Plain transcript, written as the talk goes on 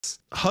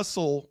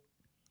hustle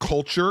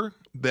culture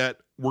that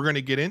we're going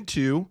to get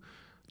into,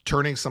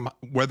 turning some,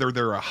 whether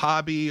they're a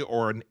hobby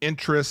or an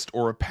interest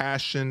or a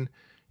passion,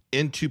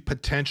 into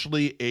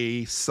potentially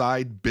a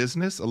side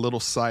business, a little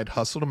side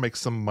hustle to make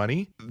some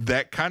money.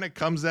 That kind of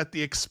comes at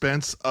the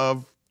expense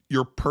of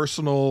your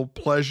personal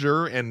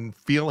pleasure and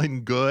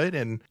feeling good.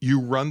 And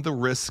you run the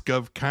risk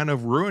of kind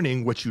of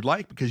ruining what you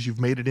like because you've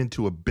made it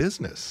into a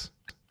business.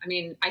 I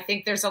mean, I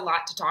think there's a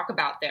lot to talk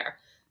about there.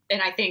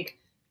 And I think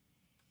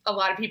a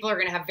lot of people are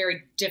going to have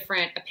very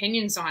different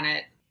opinions on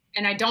it.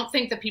 And I don't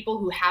think the people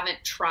who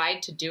haven't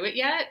tried to do it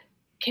yet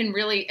can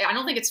really, I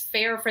don't think it's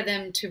fair for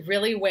them to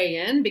really weigh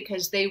in,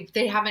 because they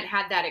haven't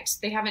had that,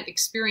 they haven't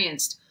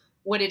experienced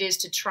what it is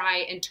to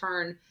try and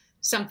turn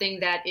something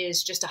that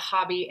is just a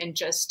hobby and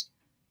just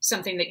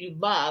something that you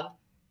love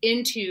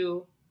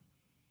into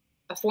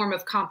a form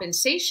of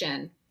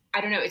compensation.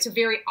 I don't know. It's a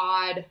very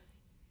odd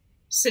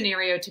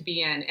scenario to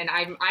be in. And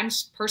I'm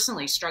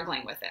personally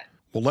struggling with it.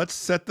 Well, let's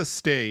set the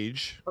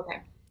stage.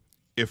 Okay.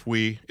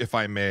 If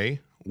I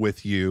may,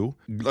 with you,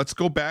 let's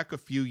go back a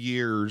few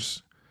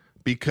years,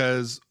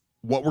 because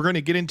what we're going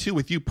to get into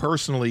with you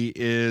personally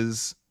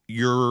is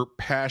your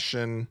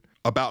passion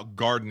about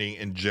gardening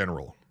in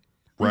general,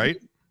 right?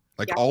 Mm-hmm.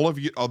 Like yeah. All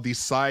of these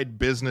side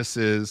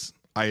businesses,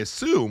 I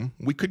assume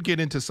we could get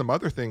into some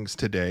other things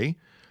today,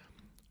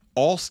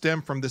 all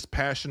stem from this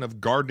passion of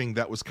gardening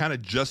that was kind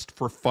of just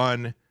for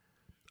fun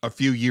a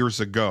few years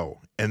ago.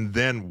 And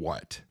then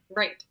what?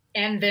 Right.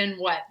 And then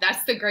what?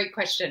 That's the great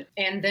question.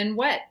 And then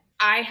what?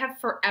 I have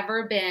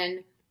forever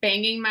been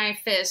banging my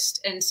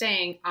fist and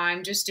saying,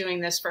 I'm just doing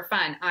this for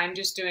fun. I'm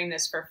just doing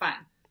this for fun.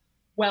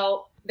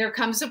 Well, there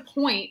comes a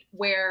point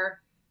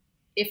where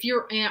if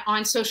you're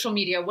on social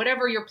media,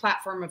 whatever your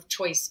platform of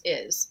choice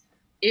is,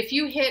 if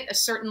you hit a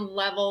certain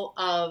level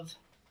of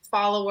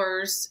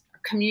followers,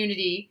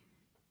 community,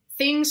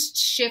 things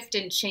shift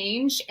and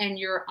change, and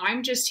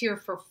I'm just here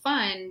for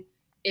fun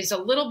is a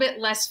little bit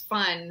less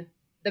fun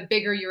the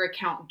bigger your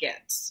account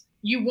gets.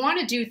 You want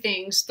to do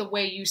things the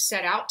way you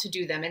set out to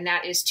do them, and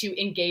that is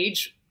to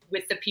engage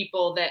with the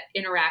people that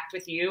interact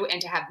with you and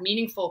to have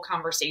meaningful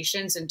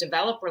conversations and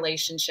develop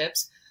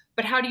relationships.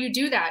 But how do you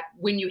do that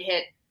when you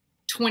hit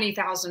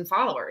 20,000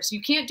 followers?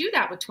 You can't do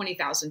that with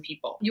 20,000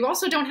 people. You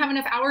also don't have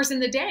enough hours in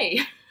the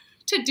day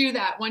to do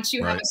that once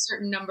you have a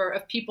certain number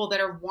of people that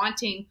are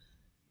wanting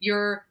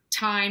your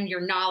time, your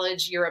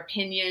knowledge, your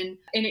opinion.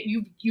 And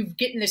you've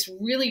get in this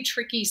really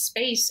tricky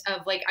space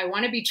of like, I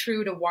want to be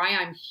true to why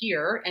I'm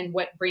here and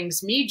what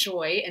brings me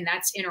joy, and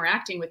that's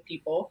interacting with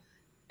people.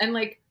 And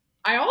like,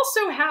 I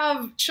also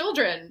have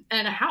children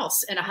and a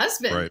house and a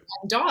husband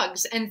and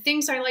dogs and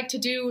things I like to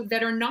do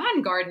that are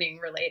non-gardening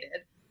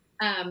related.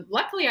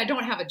 Luckily, I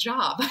don't have a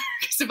job,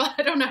 because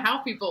I don't know how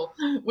people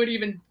would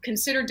even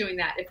consider doing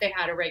that if they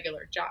had a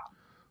regular job.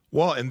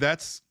 Well, and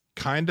that's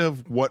kind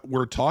of what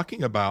we're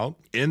talking about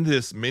in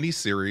this mini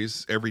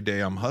series, Every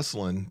Day I'm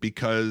Hustling,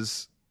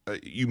 because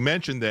you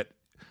mentioned that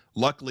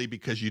luckily,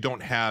 because you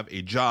don't have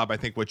a job, I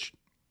think what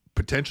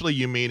potentially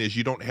you mean is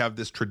you don't have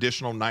this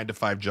traditional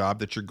 9-to-5 job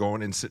that you're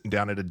going and sitting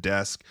down at a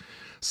desk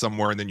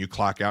somewhere and then you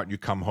clock out and you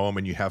come home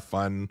and you have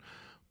fun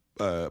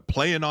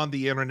playing on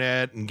the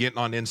internet and getting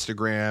on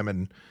Instagram,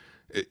 and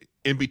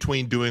in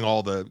between doing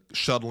all the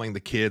shuttling the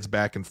kids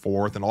back and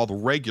forth and all the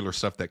regular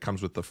stuff that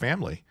comes with the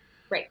family.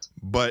 Right.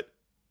 But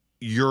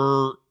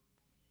your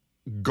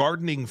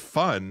gardening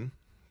fun,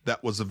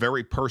 that was a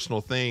very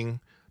personal thing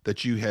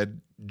that you had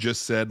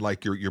just said,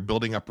 like you're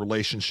building up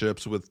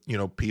relationships with,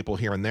 people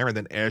here and there. And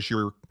then as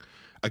your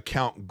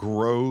account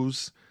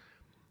grows,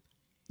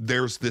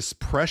 there's this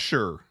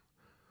pressure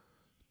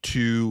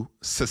to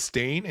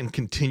sustain and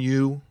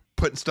continue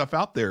putting stuff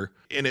out there.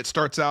 And it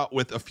starts out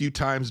with a few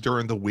times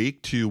during the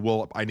week to,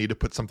 well, I need to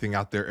put something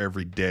out there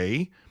every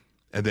day.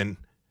 And then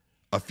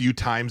a few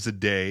times a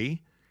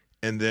day.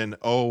 And then,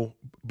 oh,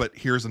 but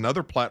here's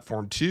another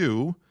platform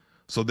too.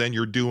 So then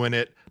you're doing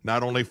it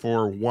not only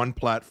for one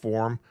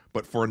platform,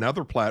 but for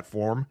another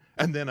platform,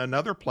 and then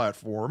another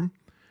platform.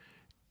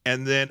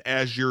 And then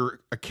as your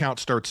account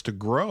starts to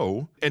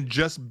grow, and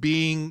just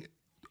being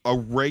a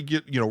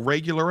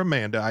regular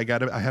Amanda,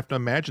 I have to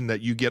imagine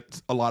that you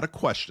get a lot of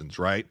questions,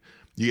 right?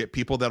 You get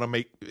people that'll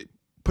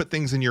put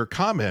things in your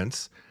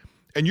comments,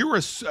 and you're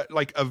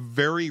a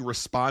very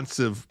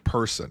responsive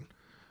person.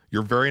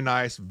 You're very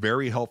nice,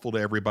 very helpful to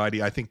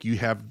everybody. I think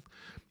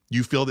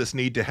you feel this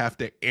need to have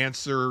to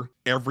answer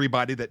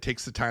everybody that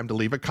takes the time to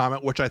leave a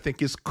comment, which I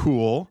think is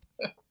cool.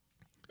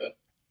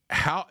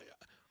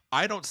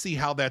 I don't see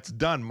how that's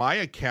done. My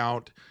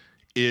account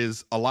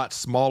is a lot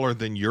smaller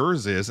than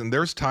yours is, and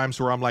there's times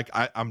where I'm like,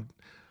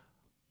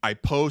 I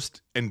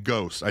post and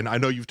ghost. And I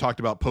know you've talked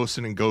about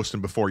posting and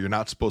ghosting before. You're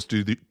not supposed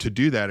to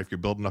do that if you're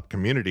building up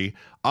community.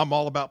 I'm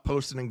all about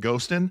posting and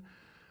ghosting.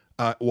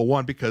 Well,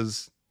 one,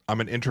 because I'm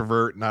an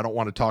introvert and I don't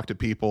want to talk to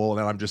people,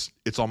 and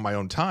it's on my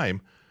own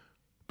time.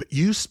 But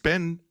you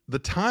spend the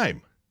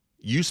time,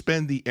 you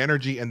spend the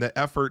energy and the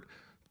effort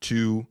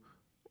to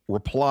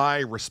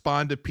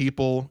respond to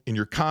people in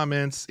your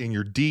comments, in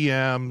your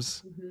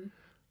DMs. Mm-hmm.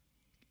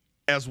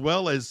 as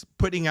well as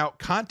putting out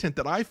content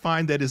that I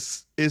find that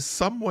is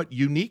somewhat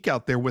unique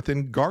out there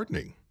within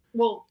gardening.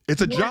 Well,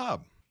 it's a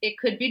job. It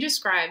could be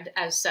described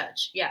as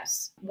such.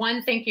 Yes.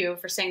 One, thank you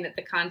for saying that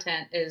the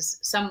content is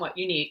somewhat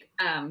unique.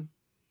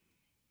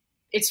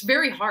 It's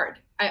very hard.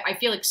 I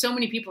feel like so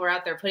many people are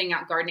out there putting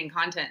out gardening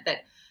content that,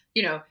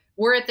 you know,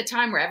 we're at the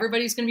time where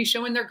everybody's going to be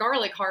showing their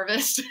garlic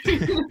harvest.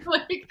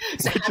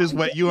 Which is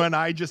what you and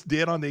I just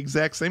did on the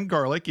exact same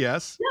garlic.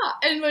 Yes.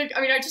 Yeah. And like,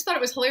 I mean, I just thought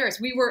it was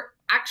hilarious. We were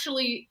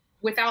actually,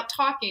 without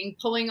talking,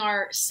 pulling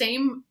our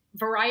same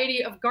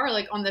variety of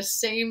garlic on the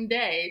same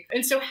day.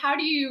 And so how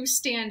do you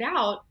stand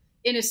out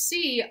in a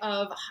sea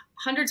of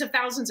hundreds of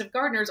thousands of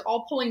gardeners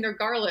all pulling their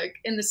garlic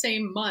in the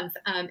same month,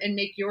 and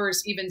make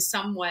yours even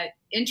somewhat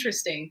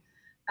interesting?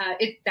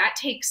 That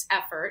takes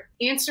effort.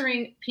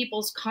 Answering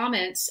people's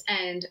comments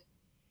and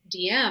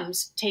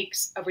DMs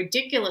takes a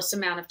ridiculous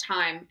amount of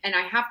time. And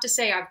I have to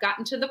say, I've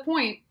gotten to the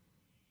point,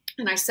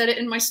 and I said it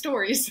in my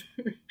stories,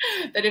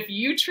 that if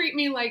you treat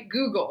me like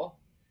Google,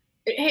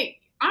 hey,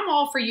 I'm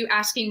all for you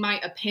asking my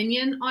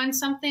opinion on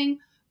something,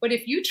 but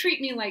if you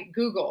treat me like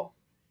Google,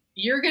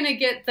 you're going to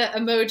get the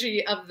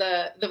emoji of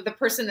the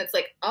person that's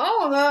like,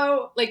 oh,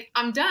 no, like,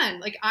 I'm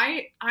done. Like,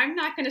 I'm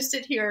not going to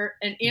sit here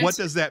and answer. What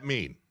does that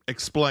mean?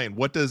 Explain.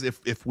 What does,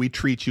 if we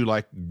treat you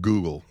like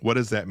Google, what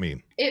does that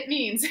mean? It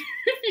means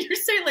if you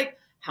say, like,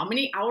 how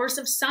many hours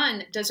of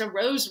sun does a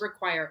rose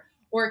require?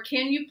 Or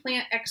can you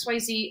plant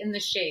XYZ in the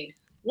shade?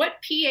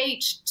 What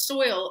pH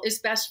soil is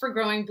best for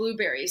growing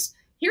blueberries?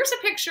 Here's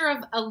a picture of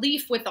a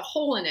leaf with a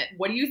hole in it.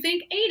 What do you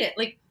think ate it?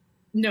 Like,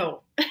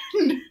 no,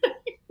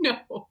 no,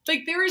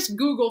 like, there is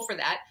Google for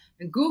that.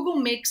 And Google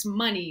makes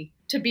money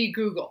to be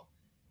Google.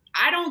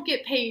 I don't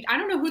get paid. I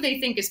don't know who they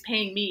think is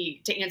paying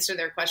me to answer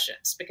their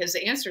questions, because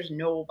the answer is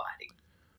nobody.